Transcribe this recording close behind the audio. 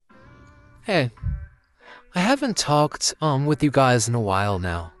Hey, I haven't talked with you guys in a while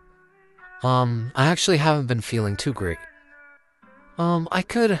now. I actually haven't been feeling too great.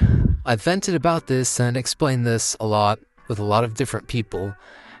 I vented about this and explained this a lot with a lot of different people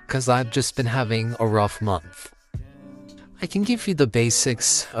because I've just been having a rough month. I can give you the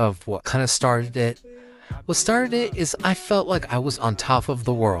basics of what kind of started it. What started it is I felt like I was on top of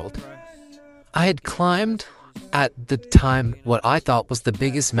the world. I had climbed at the time what I thought was the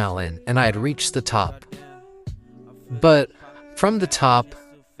biggest mountain and I had reached the top. But from the top,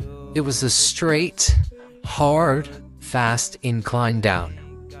 it was a straight, hard, fast incline down.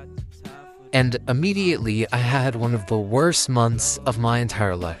 And immediately I had one of the worst months of my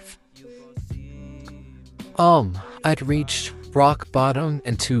entire life. I'd reached rock bottom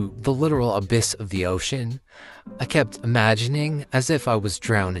and to the literal abyss of the ocean. I kept imagining as if I was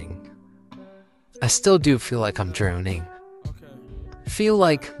drowning. I still do feel like I'm drowning. Feel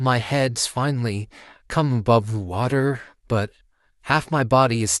like my head's finally come above the water, but half my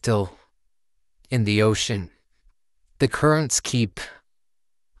body is still in the ocean. The currents keep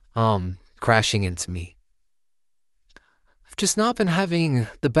crashing into me. I've just not been having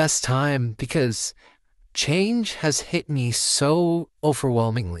the best time because change has hit me so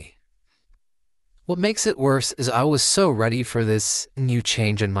overwhelmingly. What makes it worse is I was so ready for this new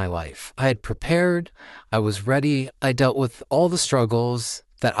change in my life. I had prepared, I was ready, I dealt with all the struggles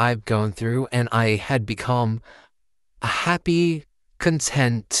that I've gone through, and I had become a happy,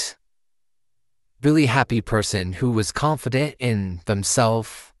 content, really happy person who was confident in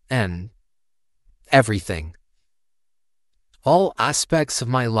themselves and everything. All aspects of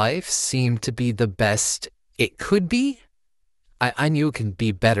my life seemed to be the best it could be. I knew it could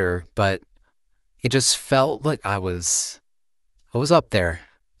be better, but it just felt like I was up there,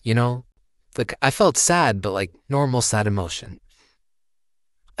 you know? Like I felt sad, but like normal sad emotion.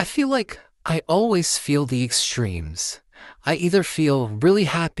 I feel like I always feel the extremes. I either feel really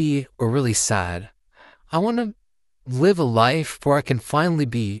happy or really sad. I want to live a life where I can finally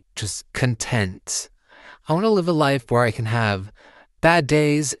be just content. I want to live a life where I can have bad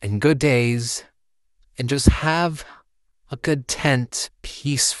days and good days and just have a content,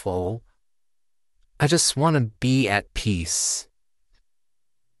 peaceful. I just want to be at peace.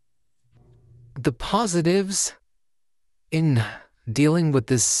 The positives in dealing with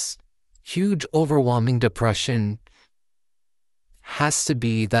this huge, overwhelming depression has to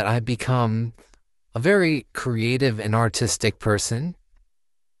be that I become a very creative and artistic person.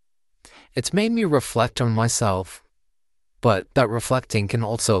 It's made me reflect on myself, but that reflecting can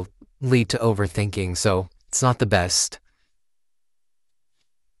also lead to overthinking, so it's not the best.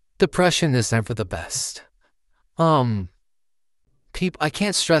 Depression is never the best. Um, I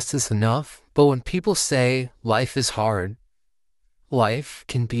can't stress this enough, but when people say life is hard, life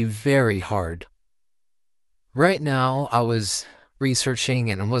can be very hard. Right now, I was researching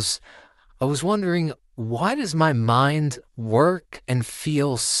and I was wondering, why does my mind work and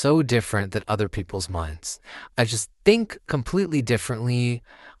feel so different than other people's minds? I just think completely differently.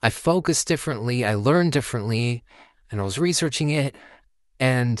 I focus differently. I learn differently. And I was researching it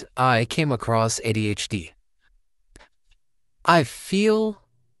and I came across ADHD. I feel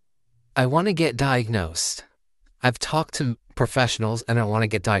I want to get diagnosed. I've talked to professionals and I want to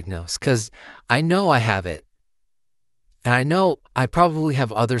get diagnosed because I know I have it. And I know I probably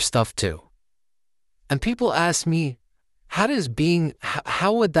have other stuff too. And people ask me,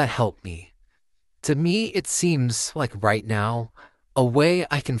 how would that help me? To me, it seems like right now, a way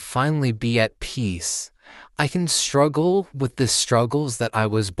I can finally be at peace. I can struggle with the struggles that I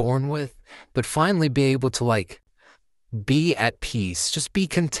was born with, but finally be able to be at peace, just be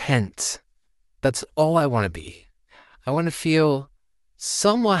content. That's all I want to be. I want to feel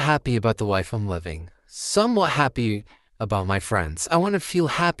somewhat happy about the life I'm living, somewhat happy about my friends. I want to feel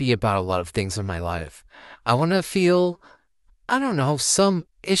happy about a lot of things in my life. I want to feel, I don't know, some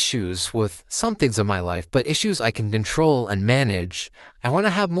issues with some things in my life, but issues I can control and manage. I want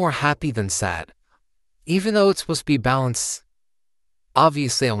to have more happy than sad. Even though it's supposed to be balanced,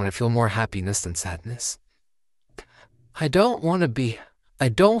 obviously I want to feel more happiness than sadness. I don't want to be, I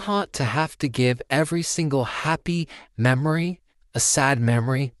don't want to have to give every single happy memory a sad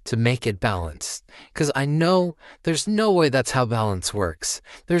memory to make it balanced. Because I know there's no way that's how balance works.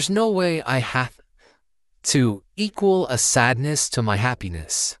 There's no way I have to equal a sadness to my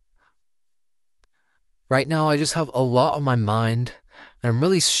happiness. Right now, I just have a lot on my mind. And I'm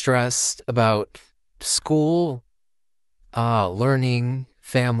really stressed about school, learning,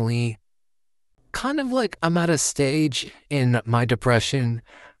 family. Kind of like I'm at a stage in my depression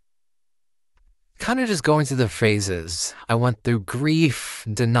kind of just going through the phases. I went through grief,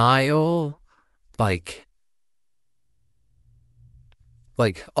 denial, like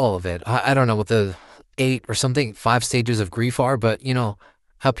all of it. I don't know what the 5 stages of grief are, but you know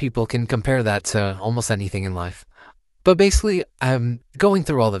how people can compare that to almost anything in life. But basically, I'm going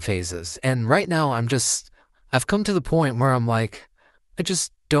through all the phases, and right now I've come to the point where I'm like, I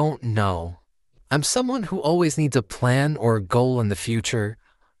just don't know. I'm someone who always needs a plan or a goal in the future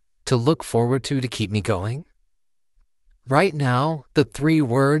to look forward to keep me going. Right now, the 3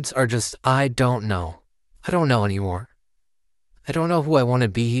 words are just, I don't know. I don't know anymore. I don't know who I want to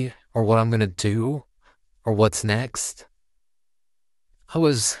be or what I'm going to do or what's next. I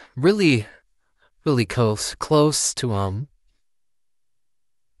was really close to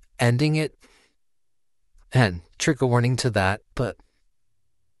ending it, and trigger warning to that, but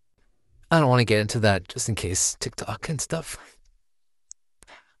I don't want to get into that just in case TikTok and stuff.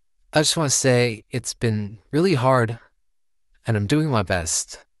 I just want to say it's been really hard and I'm doing my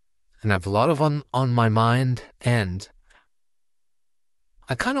best and I have a lot of on my mind, and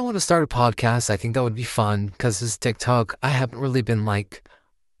I kind of want to start a podcast. I think that would be fun because this TikTok I haven't really been like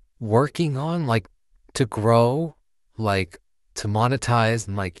working on like to grow, like to monetize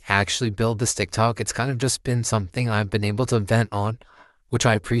and like actually build this TikTok. It's kind of just been something I've been able to vent on, which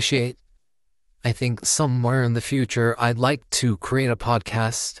I appreciate. I think somewhere in the future I'd like to create a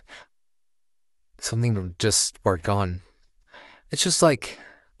podcast, something to just work on. It's just like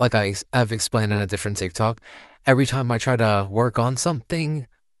I've explained in a different TikTok. Every time I try to work on something,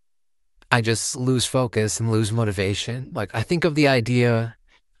 I just lose focus and lose motivation. Like I think of the idea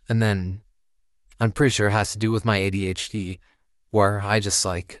and then I'm pretty sure it has to do with my ADHD, where I just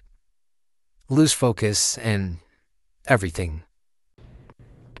like lose focus and everything.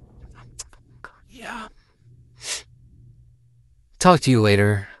 Yeah. Talk to you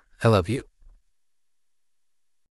later. I love you.